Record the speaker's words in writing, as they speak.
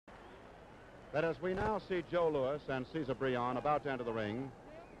that as we now see Joe Louis and Cesar Brion about to enter the ring,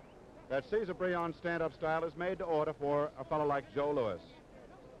 that Cesar Brion's stand-up style is made to order for a fellow like Joe Louis.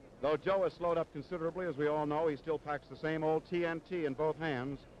 Though Joe has slowed up considerably, as we all know, he still packs the same old TNT in both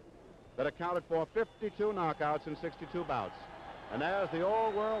hands that accounted for 52 knockouts in 62 bouts. And there's the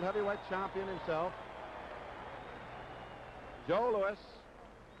old world heavyweight champion himself, Joe Louis,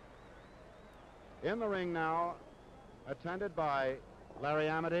 in the ring now, attended by Larry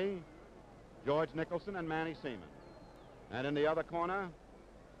Amity, George Nicholson, and Manny Seaman. And in the other corner,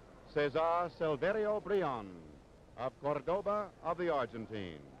 Cesar Silverio Brion of Cordoba of the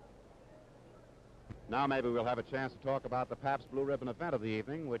Argentine. Now maybe we'll have a chance to talk about the Pabst Blue Ribbon event of the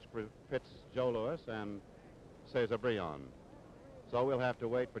evening, which fits Joe Louis and Cesar Brion. So we'll have to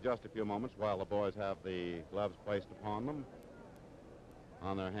wait for just a few moments while the boys have the gloves placed upon them,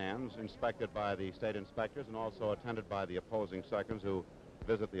 on their hands, inspected by the state inspectors and also attended by the opposing seconds who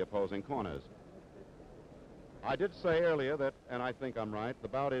visit the opposing corners. I did say earlier that, and I think I'm right, the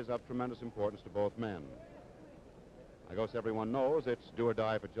bout is of tremendous importance to both men. I guess everyone knows it's do or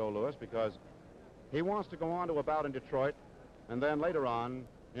die for Joe Louis because he wants to go on to a bout in Detroit and then later on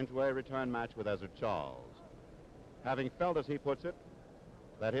into a return match with Cesar Charles. Having felt, as he puts it,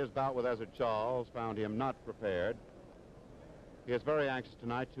 that his bout with Cesar Charles found him not prepared, he is very anxious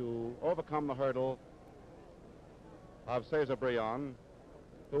tonight to overcome the hurdle of Cesar Brion,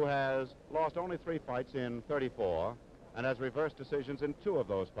 who has lost only 3 fights in 34 and has reversed decisions in 2 of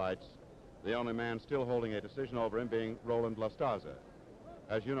those fights, the only man still holding a decision over him being Roland Lastaza.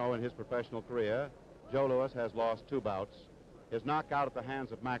 As you know, in his professional career, Joe Louis has lost 2 bouts, his knockout at the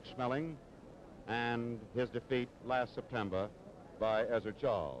hands of Max Schmeling and his defeat last September by Cesar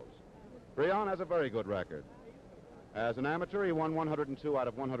Charles. Brion has a very good record. As an amateur, he won 102 out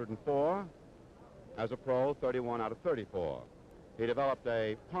of 104. As a pro, 31 out of 34. He developed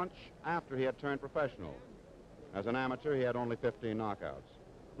a punch after he had turned professional. As an amateur, he had only 15 knockouts.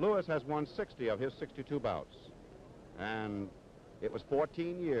 Louis has won 60 of his 62 bouts. And it was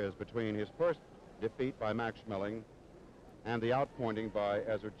 14 years between his first defeat by Max Schmeling and the outpointing by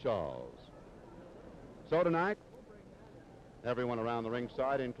Cesar Charles. So tonight, everyone around the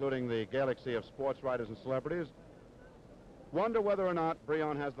ringside, including the galaxy of sports writers and celebrities, wonder whether or not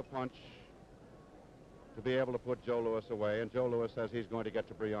Brion has the punch to be able to put Joe Louis away, and Joe Louis says he's going to get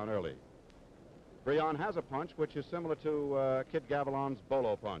to Brion early. Brion has a punch which is similar to Kid Gavilan's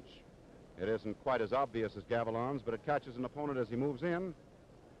bolo punch. It isn't quite as obvious as Gavilan's, but it catches an opponent as he moves in,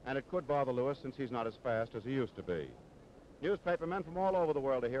 and it could bother Louis since he's not as fast as he used to be. Newspaper men from all over the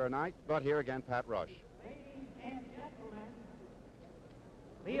world are here tonight, but here again, Pat Rush. Ladies and gentlemen,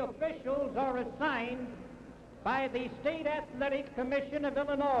 the officials are assigned by the State Athletic Commission of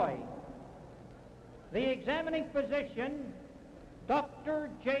Illinois. The examining physician, Dr.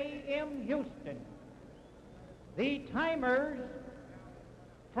 J.M. Houston. The timers,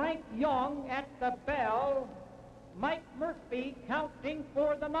 Frank Young at the bell, Mike Murphy counting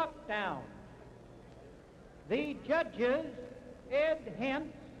for the knockdown. The judges, Ed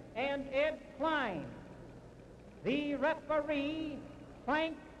Hentz and Ed Klein. The referee,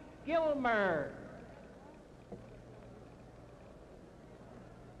 Frank Gilmer.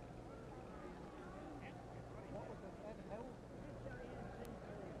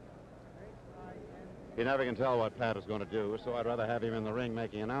 He never can tell what Pat is going to do, so I'd rather have him in the ring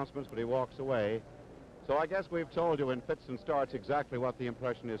making announcements, but he walks away. So I guess we've told you in fits and starts exactly what the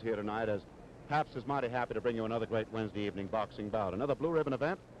impression is here tonight, as Pabst is mighty happy to bring you another great Wednesday evening boxing bout. Another Blue Ribbon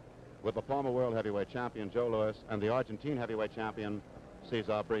event with the former world heavyweight champion Joe Louis and the Argentine heavyweight champion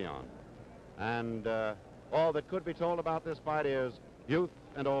Cesar Brion. And all that could be told about this fight is youth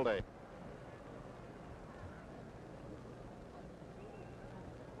and old age.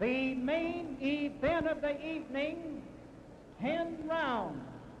 The main event of the evening, 10 rounds.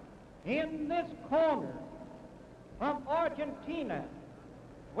 In this corner, from Argentina,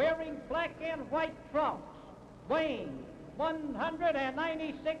 wearing black and white trunks, weighing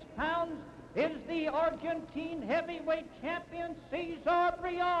 196 pounds, is the Argentine heavyweight champion, Cesar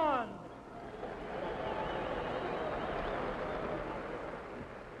Brion.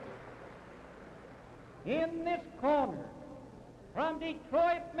 In this corner, from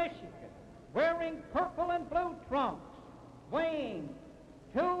Detroit, Michigan, wearing purple and blue trunks, weighing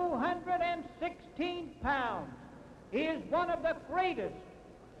 216 pounds, is one of the greatest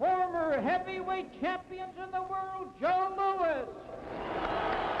former heavyweight champions in the world, Joe Louis.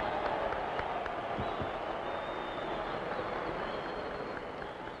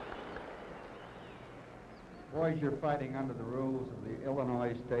 Boys, you're fighting under the rules of the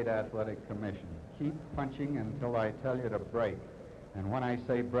Illinois State Athletic Commission. Keep punching until I tell you to break. And when I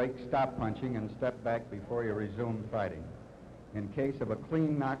say break, stop punching and step back before you resume fighting. In case of a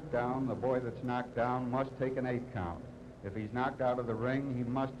clean knockdown, the boy that's knocked down must take an 8 count. If he's knocked out of the ring, he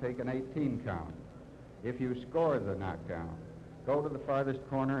must take an 18 count. If you score the knockdown, go to the farthest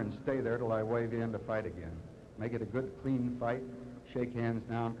corner and stay there till I wave you in to fight again. Make it a good, clean fight. Shake hands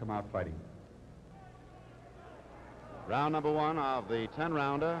now and come out fighting. Round number 1 of the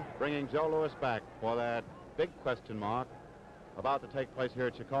 10-rounder, bringing Joe Louis back for that big question mark about to take place here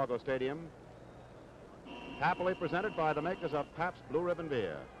at Chicago Stadium. Happily presented by the makers of Pabst Blue Ribbon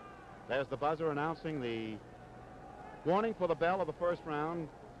Beer. There's the buzzer announcing the warning for the bell of the first round.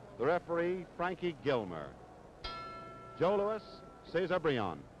 The referee, Frankie Gilmer. Joe Louis, Cesar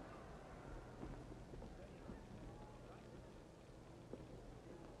Brion.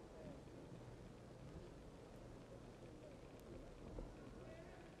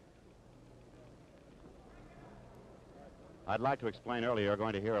 I'd like to explain earlier, you're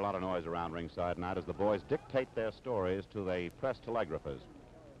going to hear a lot of noise around ringside tonight as the boys dictate their stories to the press telegraphers.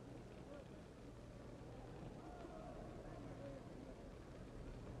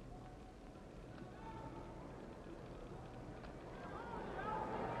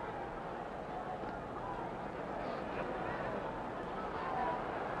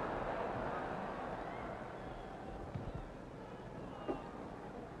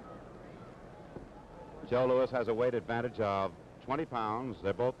 Joe Louis has a weight advantage of 20 pounds.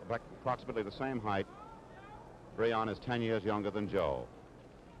 They're both approximately the same height. Brion is 10 years younger than Joe.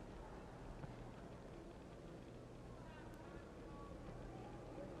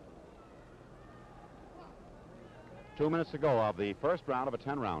 Two minutes to go of the first round of a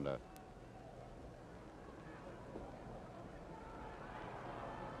 10-rounder.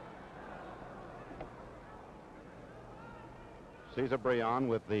 Cesar Brion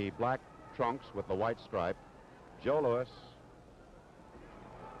with the black trunks with the white stripe. Joe Louis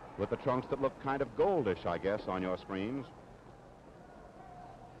with the trunks that look kind of goldish, I guess, on your screens.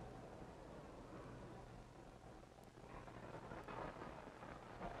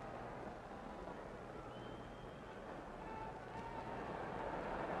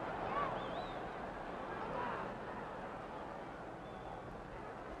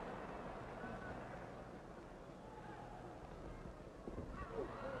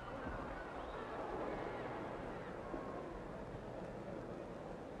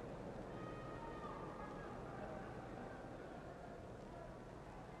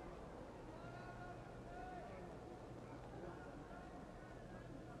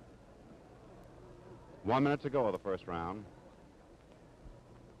 One minute to go of the first round.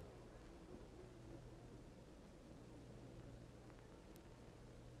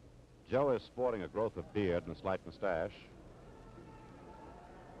 Joe is sporting a growth of beard and a slight mustache.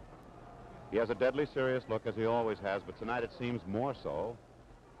 He has a deadly serious look, as he always has, but tonight it seems more so.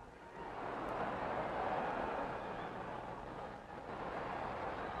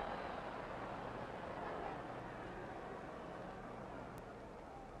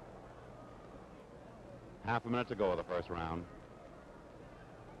 Half a minute to go of the first round.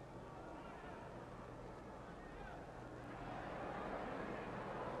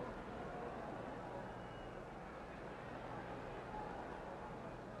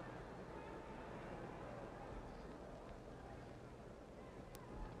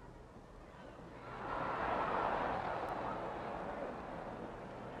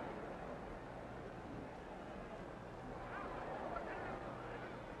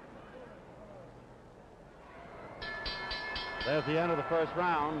 There's the end of the first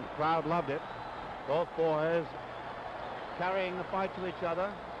round. The crowd loved it. Both boys carrying the fight to each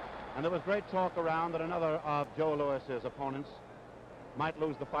other. And there was great talk around that another of Joe Louis's opponents might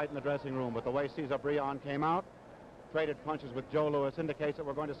lose the fight in the dressing room. But the way Cesar Brion came out, traded punches with Joe Louis, indicates that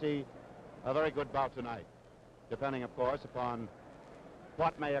we're going to see a very good bout tonight. Depending, of course, upon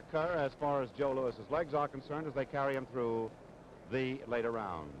what may occur as far as Joe Louis's legs are concerned as they carry him through the later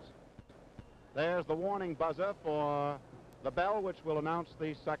rounds. There's the warning buzzer for the bell, which will announce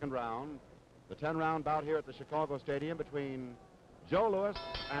the second round, the 10-round bout here at the Chicago Stadium between Joe Louis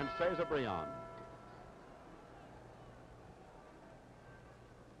and Cesar Brion.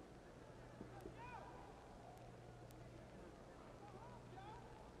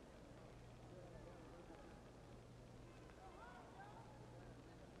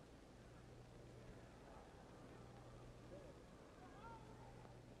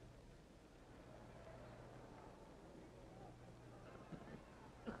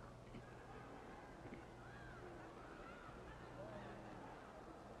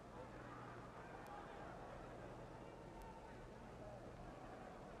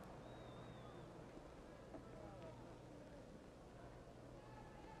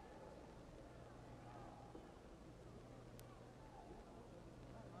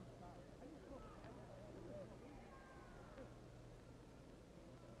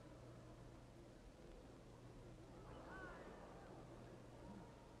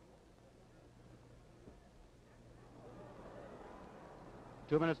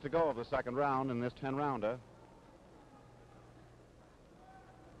 2 minutes to go of the second round in this 10-rounder.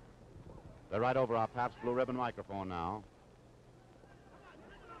 They're right over our Pabst Blue Ribbon microphone now.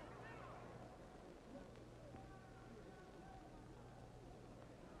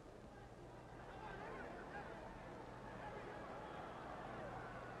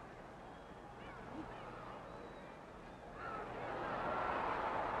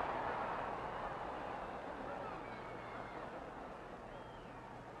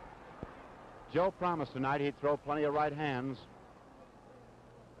 Joe promised tonight he'd throw plenty of right hands.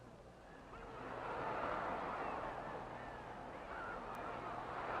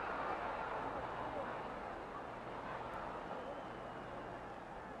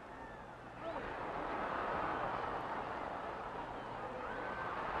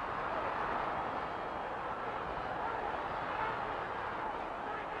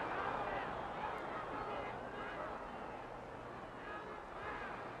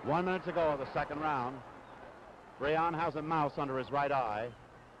 One minute to go of the second round. Brion has a mouse under his right eye.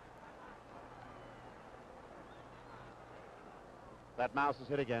 That mouse is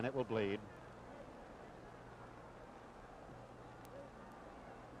hit again. It will bleed.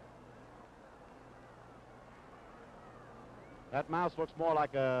 That mouse looks more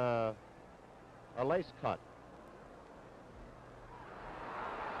like a lace cut.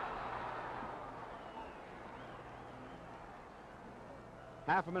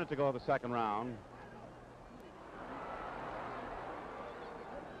 Half a minute to go of the second round.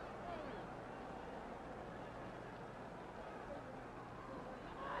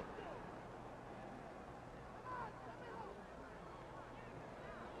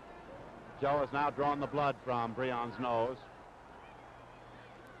 Joe has now drawn the blood from Brion's nose.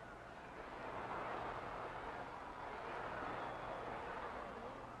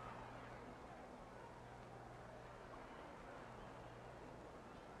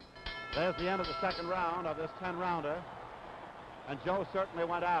 There's the end of the second round of this 10-rounder. And Joe certainly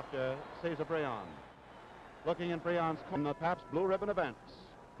went after Cesar Brion. Looking in Brion's corner, the Pabst Blue Ribbon events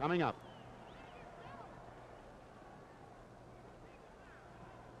coming up.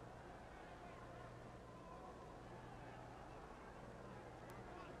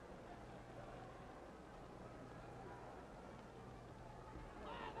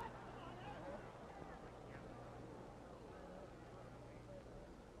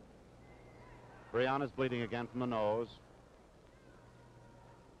 Brion is bleeding again from the nose.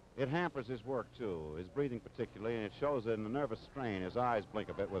 It hampers his work, too, his breathing particularly, and it shows in the nervous strain. His eyes blink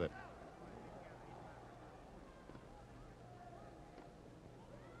a bit with it.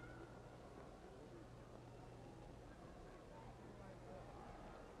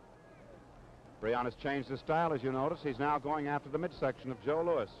 Brion has changed his style, as you notice. He's now going after the midsection of Joe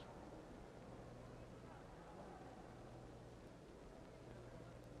Louis.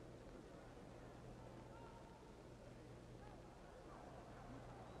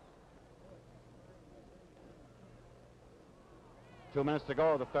 Two minutes to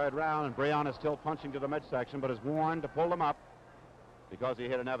go of the third round, and Brion is still punching to the midsection, but is warned to pull them up because he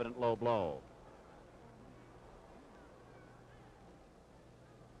hit an evident low blow.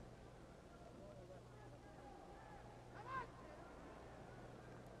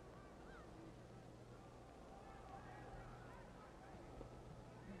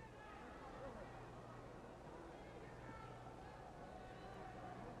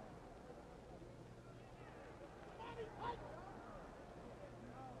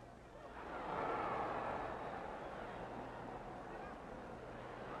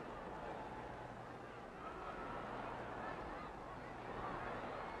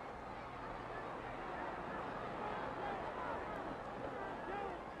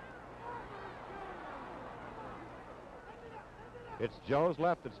 It's Joe's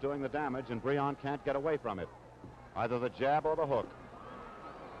left that's doing the damage, and Brion can't get away from it. Either the jab or the hook.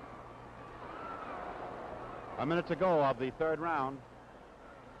 A minute to go of the third round.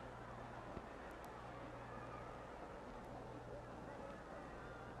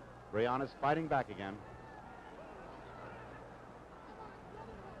 Brion is fighting back again.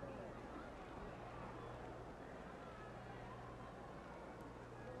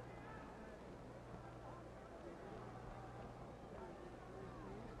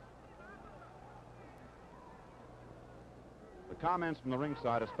 Comments from the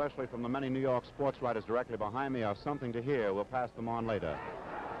ringside, especially from the many New York sports writers directly behind me, are something to hear. We'll pass them on later.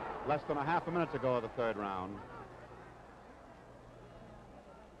 Less than a half a minute to go of the third round.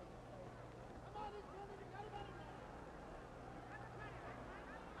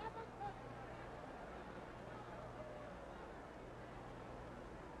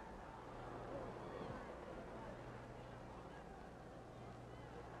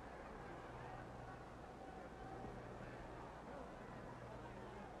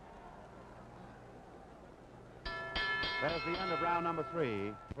 There's the end of round number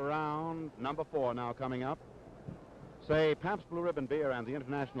 3. For round number 4 now coming up. Say, Pabst Blue Ribbon Beer and the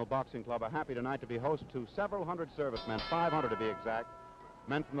International Boxing Club are happy tonight to be host to several hundred servicemen, 500 to be exact,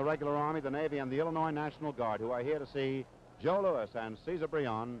 men from the regular Army, the Navy, and the Illinois National Guard, who are here to see Joe Louis and Cesar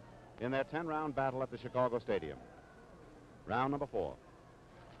Brion in their 10-round battle at the Chicago Stadium. Round number 4.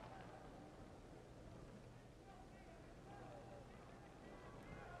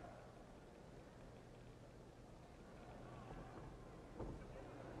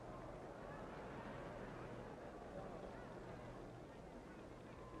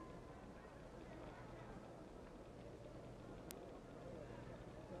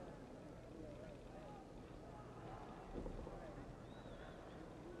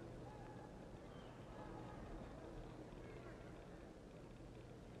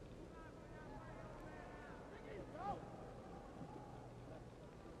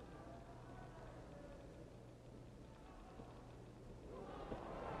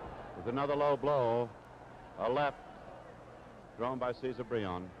 With another low blow, a left thrown by Cesar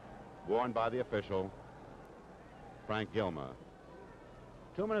Brion, warned by the official, Frank Gilmer.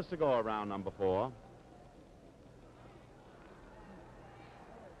 2 minutes to go around number 4.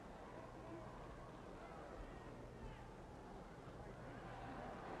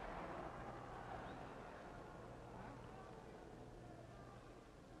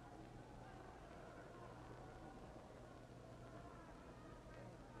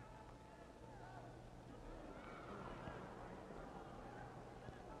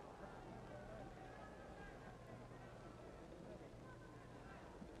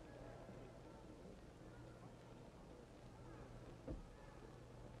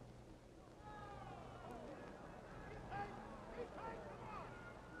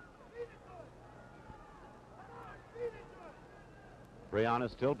 Brion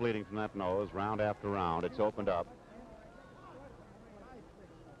is still bleeding from that nose, round after round. It's opened up.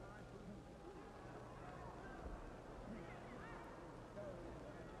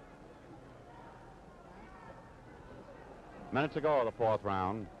 Minutes ago of the 4th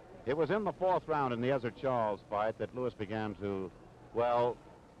round. It was in the 4th round in the Ezra Charles fight that Louis began to, well,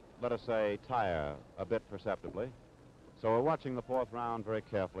 let us say, tire a bit perceptibly. So we're watching the 4th round very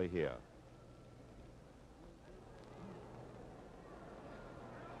carefully here.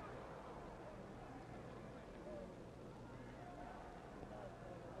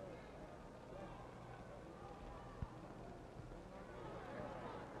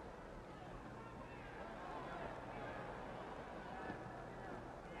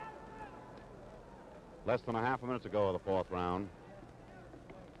 Less than a half a minute to go of the 4th round.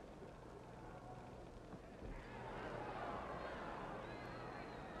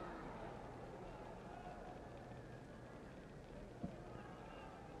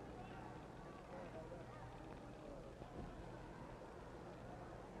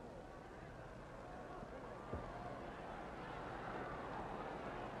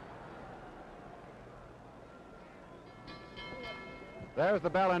 There's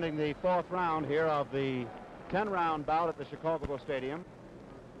the bell ending the 4th round here of the 10-round bout at the Chicago Stadium,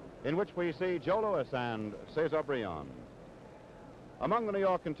 in which we see Joe Louis and Cesar Brion. Among the New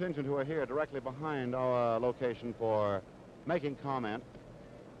York contingent who are here directly behind our location for making comment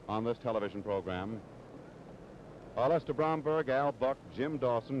on this television program are Lester Bromberg, Al Buck, Jim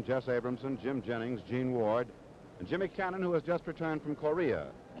Dawson, Jess Abramson, Jim Jennings, Gene Ward, and Jimmy Cannon, who has just returned from Korea.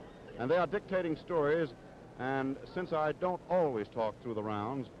 And they are dictating stories. And since I don't always talk through the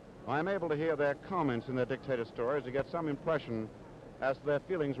rounds, I'm able to hear their comments in their dictated stories to get some impression as to their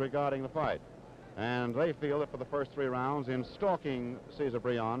feelings regarding the fight. And they feel that for the first 3 rounds, in stalking Cesar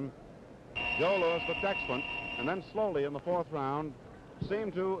Brion, Joe Louis looked excellent, and then slowly in the 4th round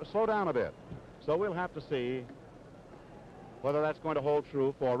seemed to slow down a bit. So we'll have to see whether that's going to hold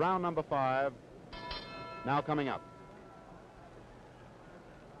true for round number 5 now coming up.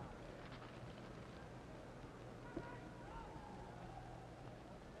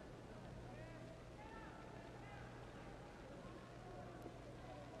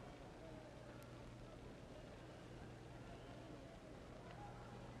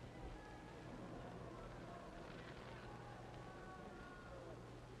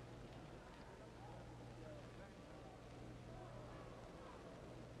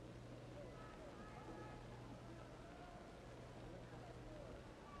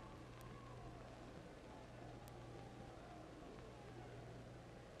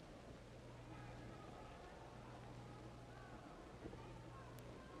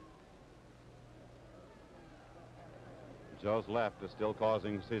 Joe's left is still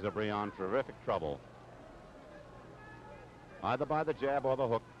causing Cesar Brion terrific trouble, either by the jab or the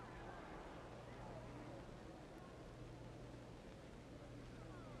hook.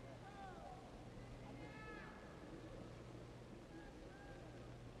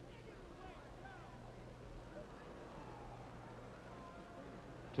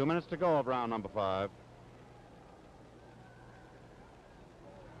 2 minutes to go of round number 5.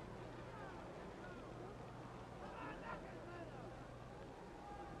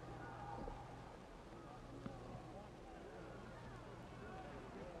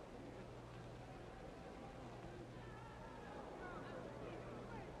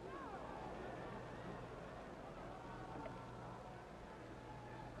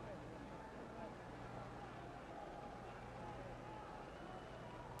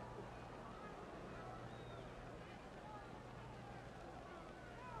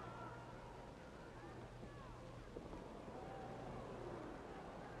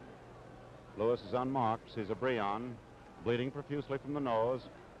 Lewis is unmarked. Cesar Brion, bleeding profusely from the nose.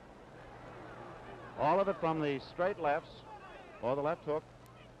 All of it from the straight lefts, or the left hook,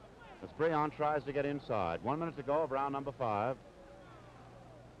 as Brion tries to get inside. 1 minute to go of round number 5.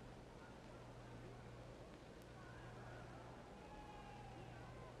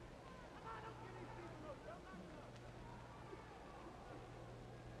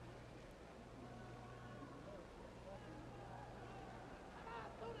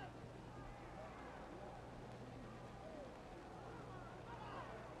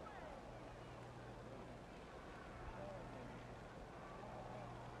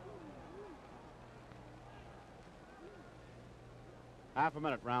 Half a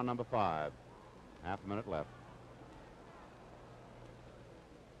minute, round number 5. Half a minute left.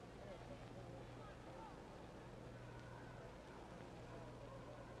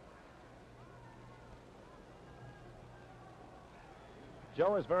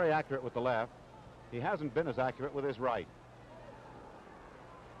 Joe is very accurate with the left. He hasn't been as accurate with his right.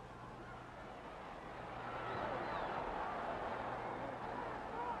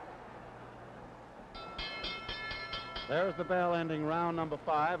 There's the bell ending round number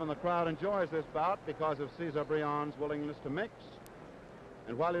 5, and the crowd enjoys this bout because of Cesar Brion's willingness to mix.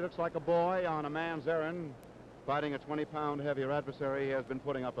 And while he looks like a boy on a man's errand, fighting a 20-pound heavier adversary, he has been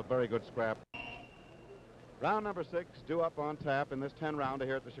putting up a very good scrap. Round number 6 due up on tap in this 10-rounder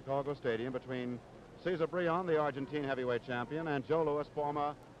here at the Chicago Stadium between Cesar Brion, the Argentine heavyweight champion, and Joe Louis,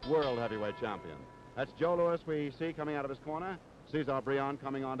 former world heavyweight champion. That's Joe Louis we see coming out of his corner, Cesar Brion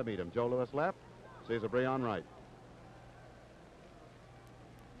coming on to meet him. Joe Louis left, Cesar Brion right.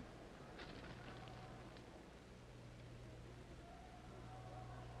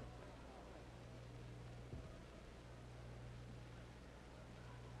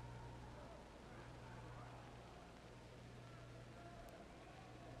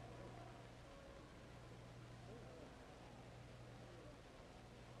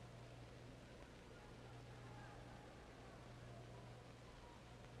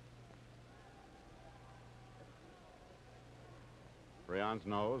 Brion's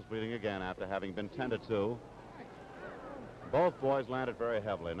nose bleeding again after having been tended to. Both boys landed very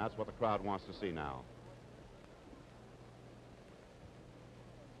heavily, and that's what the crowd wants to see now.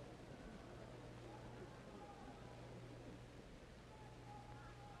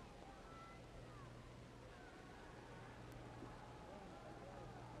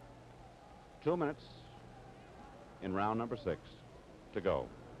 Two minutes in round number 6 to go.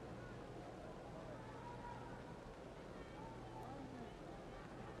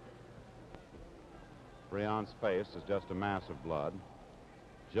 Brion's face is just a mass of blood.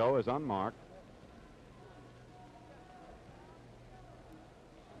 Joe is unmarked.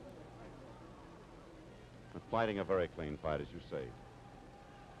 And fighting a very clean fight, as you say.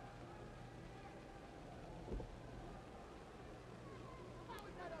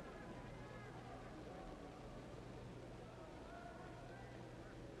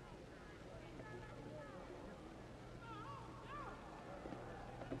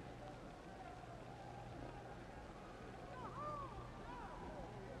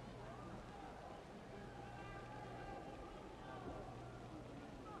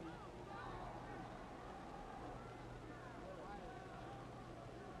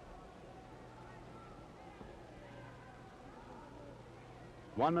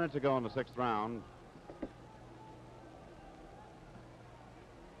 One minute to go in the 6th round.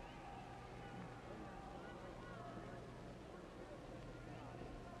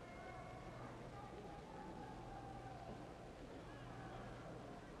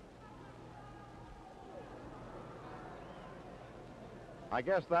 I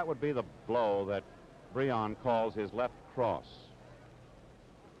guess that would be the blow that Brion calls his left cross.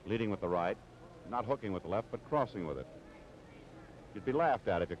 Leading with the right, not hooking with the left, but crossing with it. You'd be laughed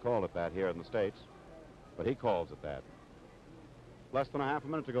at if you called it that here in the States, but he calls it that. Less than a half a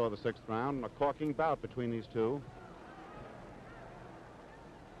minute to go of the 6th round, a corking bout between these two.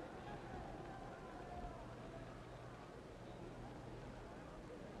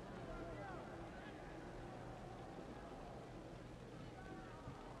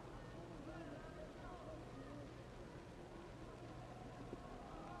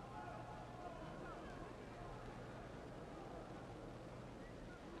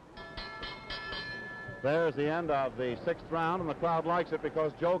 There's the end of the 6th round, and the crowd likes it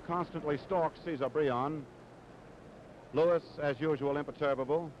because Joe constantly stalks Cesar Brion. Lewis, as usual,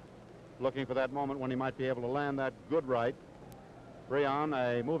 imperturbable, looking for that moment when he might be able to land that good right. Brion,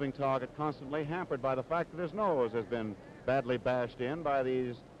 a moving target, constantly hampered by the fact that his nose has been badly bashed in by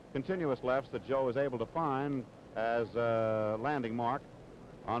these continuous lefts that Joe is able to find as a landing mark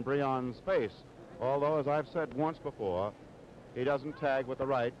on Brion's face. Although, as I've said once before, he doesn't tag with the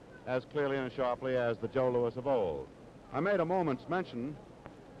right as clearly and sharply as the Joe Louis of old. I made a moment's mention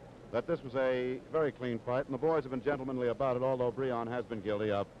that this was a very clean fight, and the boys have been gentlemanly about it, although Brion has been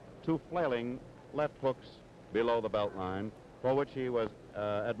guilty of 2 flailing left hooks below the belt line, for which he was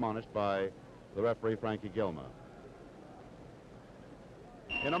admonished by the referee, Frankie Gilmer.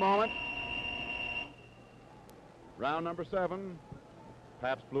 In a moment, round number 7.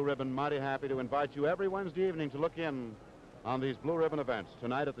 Pabst Blue Ribbon mighty happy to invite you every Wednesday evening to look in on these Blue Ribbon events.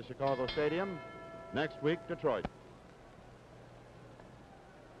 Tonight at the Chicago Stadium, next week, Detroit.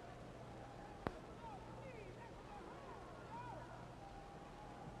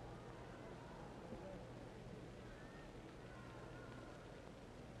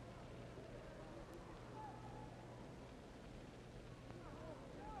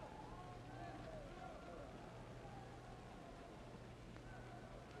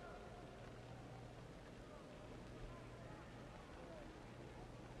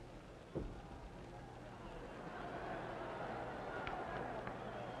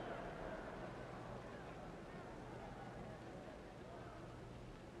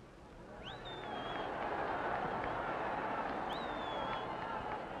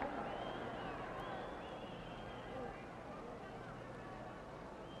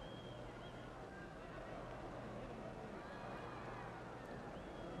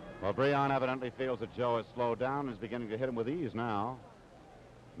 Well, Brion evidently feels that Joe has slowed down and is beginning to hit him with ease now.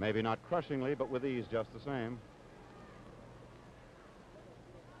 Maybe not crushingly, but with ease just the same.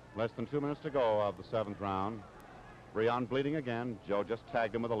 Less than 2 minutes to go of the 7th round. Brion bleeding again. Joe just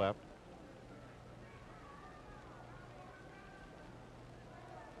tagged him with a left.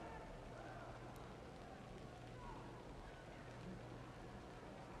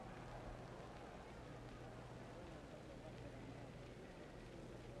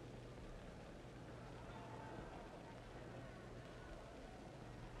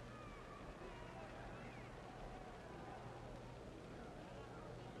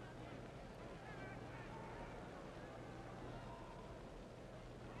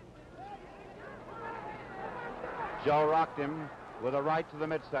 Joe rocked him with a right to the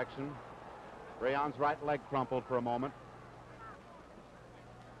midsection. Brion's right leg crumpled for a moment.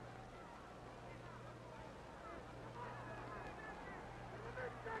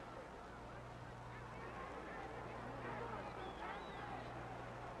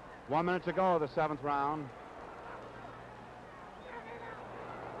 One minute to go, the 7th round.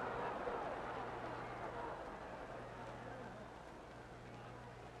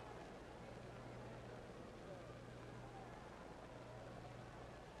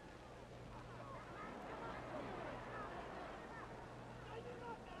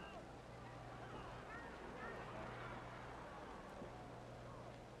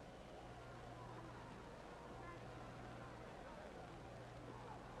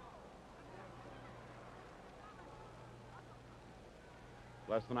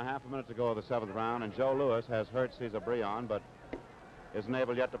 Less than a half a minute to go of the 7th round, and Joe Louis has hurt Cesar Brion, but isn't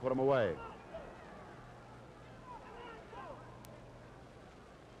able yet to put him away.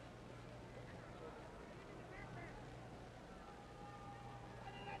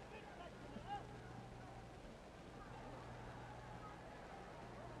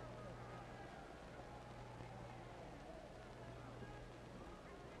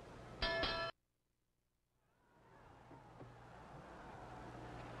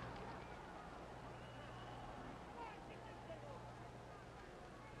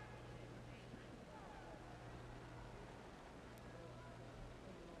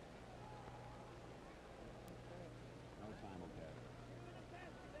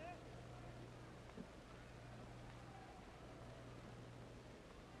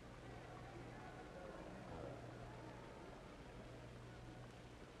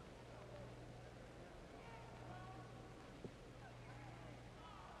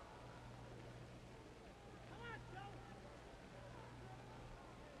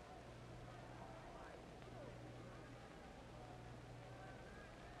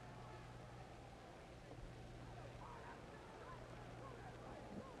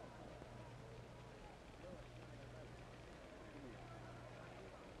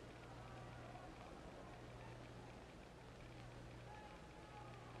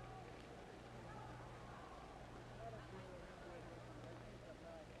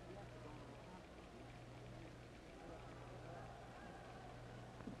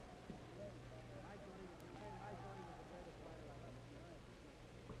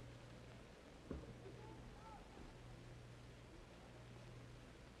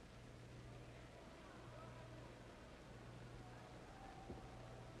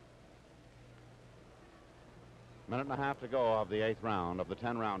 Minute and a half to go of the 8th round of the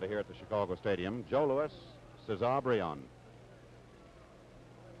 10-rounder here at the Chicago Stadium. Joe Louis, Cesar Brion.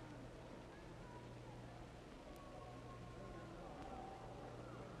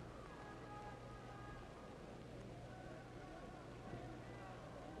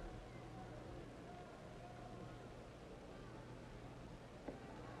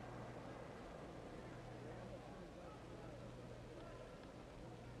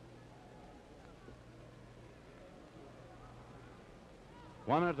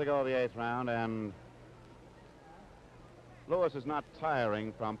 One minute to go of the 8th round, and Louis is not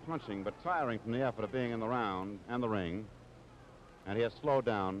tiring from punching, but tiring from the effort of being in the round and the ring, and he has slowed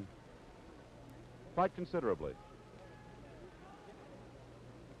down quite considerably.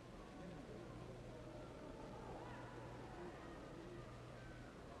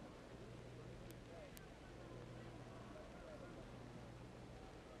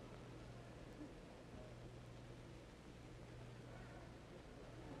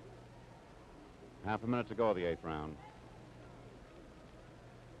 Half a minute to go of the 8th round.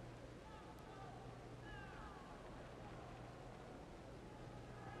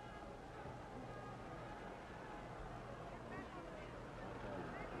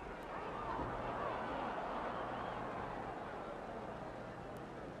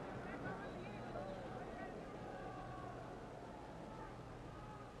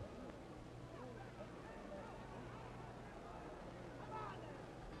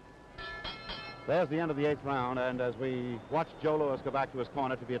 There's the end of the 8th round, and as we watch Joe Louis go back to his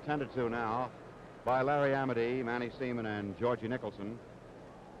corner to be attended to now by Larry Amity, Manny Seaman, and Georgie Nicholson,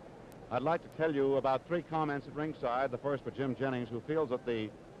 I'd like to tell you about 3 comments at ringside. The first for Jim Jennings, who feels that the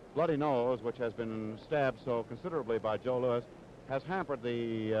bloody nose, which has been stabbed so considerably by Joe Louis, has hampered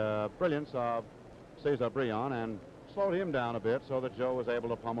the brilliance of Cesar Brion and slowed him down a bit so that Joe was able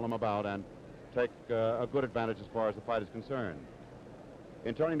to pummel him about and take a good advantage as far as the fight is concerned.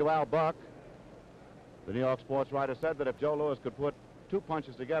 In turning to Al Buck, the New York sports writer said that if Joe Louis could put 2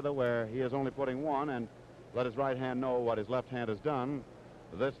 punches together where he is only putting one and let his right hand know what his left hand has done,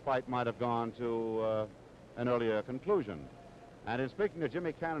 this fight might have gone to an earlier conclusion. And in speaking to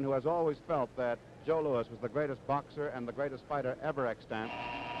Jimmy Cannon, who has always felt that Joe Louis was the greatest boxer and the greatest fighter ever extant,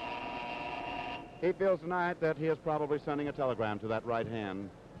 he feels tonight that he is probably sending a telegram to that right hand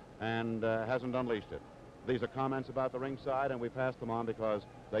and hasn't unleashed it. These are comments about the ringside, and we pass them on because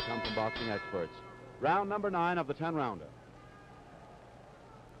they come from boxing experts. Round number 9 of the 10-rounder.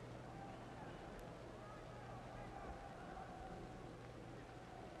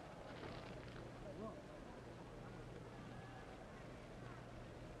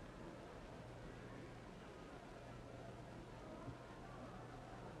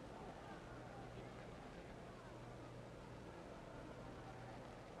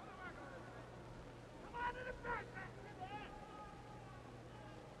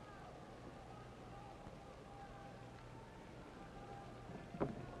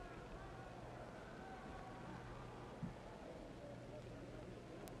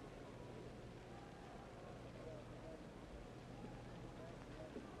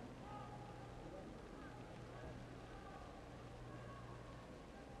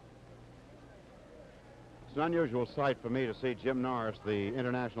 It's an unusual sight for me to see Jim Norris, the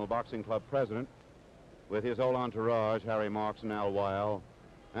International Boxing Club president, with his whole entourage, Harry Marks and Al Weil,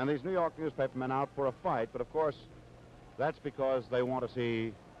 and these New York newspapermen out for a fight. But, of course, that's because they want to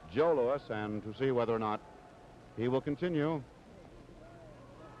see Joe Louis and to see whether or not he will continue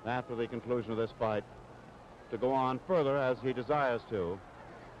after the conclusion of this fight to go on further as he desires to.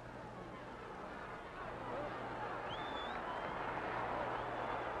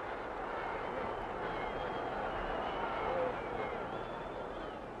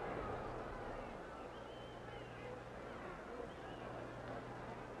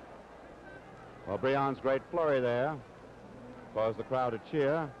 Well, Brion's great flurry there caused the crowd to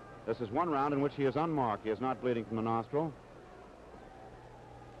cheer. This is one round in which he is unmarked. He is not bleeding from the nostril.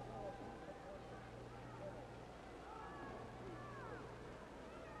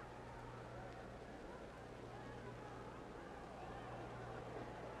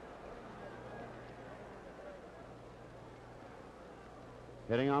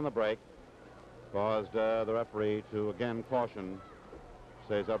 Hitting on the break caused the referee to again caution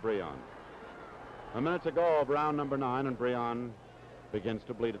Cesar Brion. A minute to go of round number 9, and Brion begins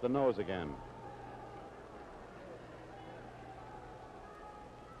to bleed at the nose again.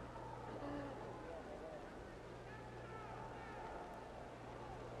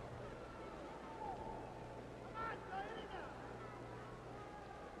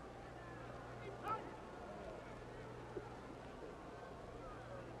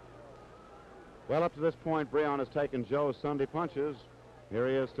 Well, up to this point, Brion has taken Joe's Sunday punches. Here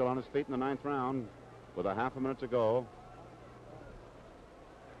he is, still on his feet in the 9th round with a half a minute to go.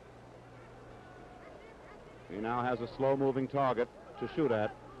 He now has a slow-moving target to shoot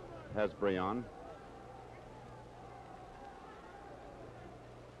at, has Brion.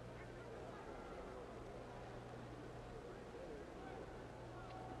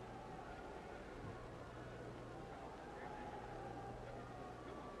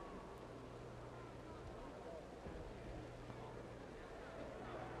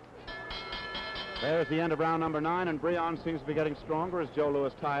 There's the end of round number 9, and Brion seems to be getting stronger as Joe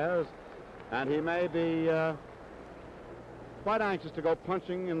Louis tires, and he may be quite anxious to go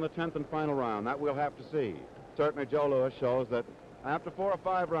punching in the 10th and final round. That we'll have to see. Certainly Joe Louis shows that after 4 or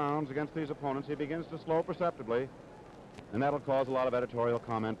 5 rounds against these opponents, he begins to slow perceptibly, and that'll cause a lot of editorial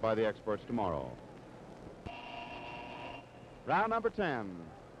comment by the experts tomorrow. Round number 10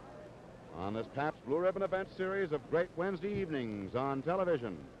 on this Pabst Blue Ribbon event series of great Wednesday evenings on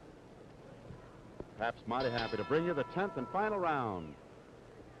television. Pabst mighty happy to bring you the 10th and final round.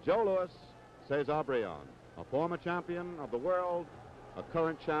 Joe Louis, Cesar Brion, a former champion of the world, a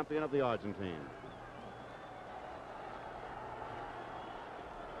current champion of the Argentine.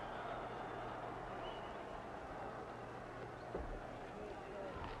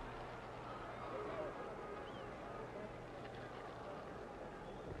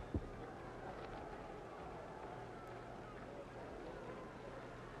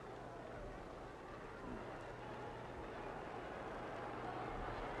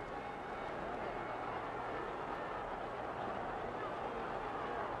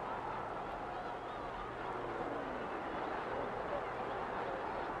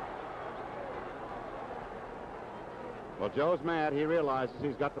 Well, Joe's mad. He realizes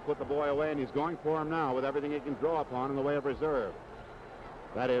he's got to put the boy away, and he's going for him now with everything he can draw upon in the way of reserve.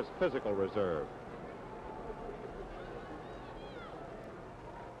 That is physical reserve.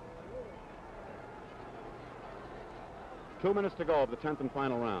 Two minutes to go of the 10th and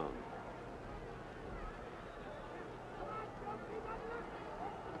final round.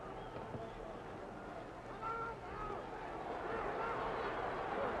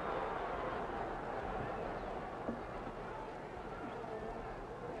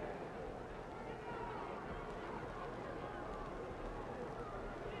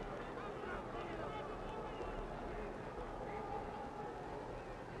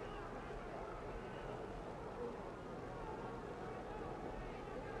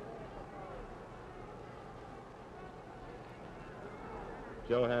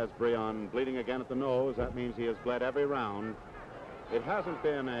 Joe has Brion bleeding again at the nose. That means he has bled every round. It hasn't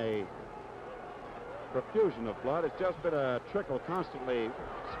been a profusion of blood. It's just been a trickle constantly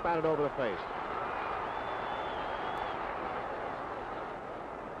spattered over the face.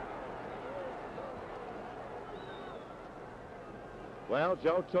 Well,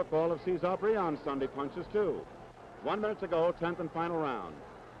 Joe took all of Cesar Brion's Sunday punches, too. 1 minute to go, 10th and final round.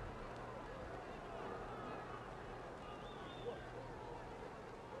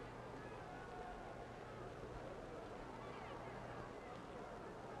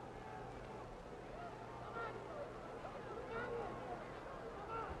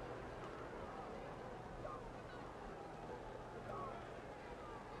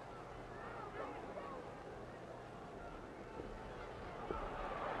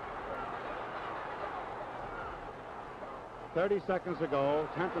 .30 seconds to go,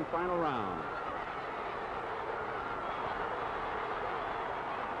 10th and final round.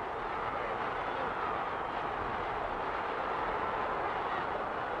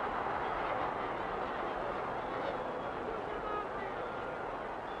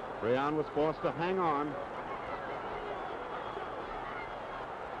 Brion was forced to hang on.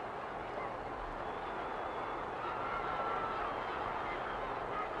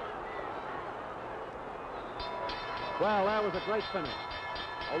 Well, that was a great finish.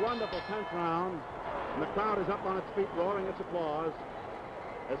 A wonderful 10th round, and the crowd is up on its feet roaring its applause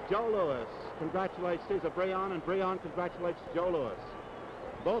as Joe Louis congratulates Cesar Brion, and Brion congratulates Joe Louis.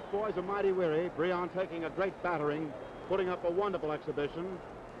 Both boys are mighty weary. Brion taking a great battering, putting up a wonderful exhibition.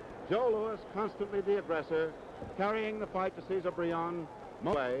 Joe Louis, constantly the aggressor, carrying the fight to Cesar Brion,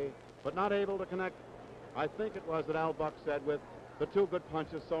 away, but not able to connect, I think it was that Al Buck said, with the 2 good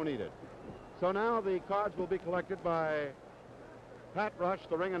punches so needed. So now the cards will be collected by Pat Rush,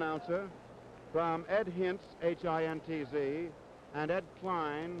 the ring announcer, from Ed Hintz, H-I-N-T-Z, and Ed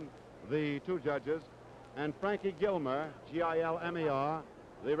Klein, the 2 judges, and Frankie Gilmer, G-I-L-M-E-R,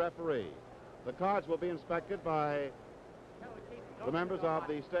 the referee. The cards will be inspected by the members of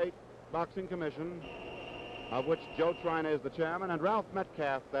the State Boxing Commission, of which Joe Trina is the chairman, and Ralph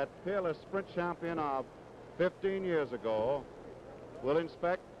Metcalf, that peerless sprint champion of 15 years ago, will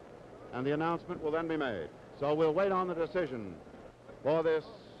inspect, and the announcement will then be made. So we'll wait on the decision for this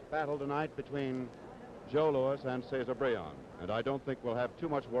battle tonight between Joe Louis and Cesar Brion. And I don't think we'll have too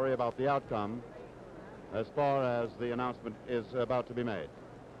much worry about the outcome as far as the announcement is about to be made.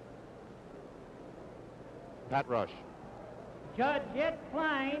 Pat Rush. Judge Ed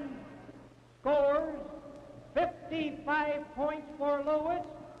Klein scores 55 points for Louis,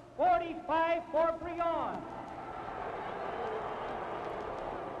 45 for Brion.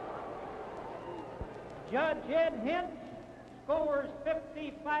 Judge Ed Hint scores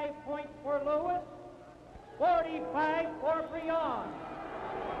 55 points for Louis, 45 for Brion.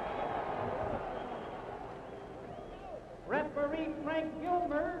 Referee Frank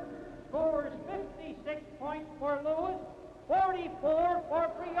Gilmer scores 56 points for Louis, 44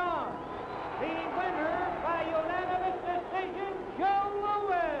 for Brion. The winner by unanimous decision, Joe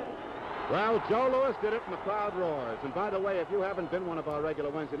Louis. Well, Joe Louis did it and the crowd roars. And by the way, if you haven't been one of our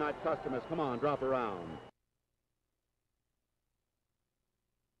regular Wednesday night customers, come on, drop around.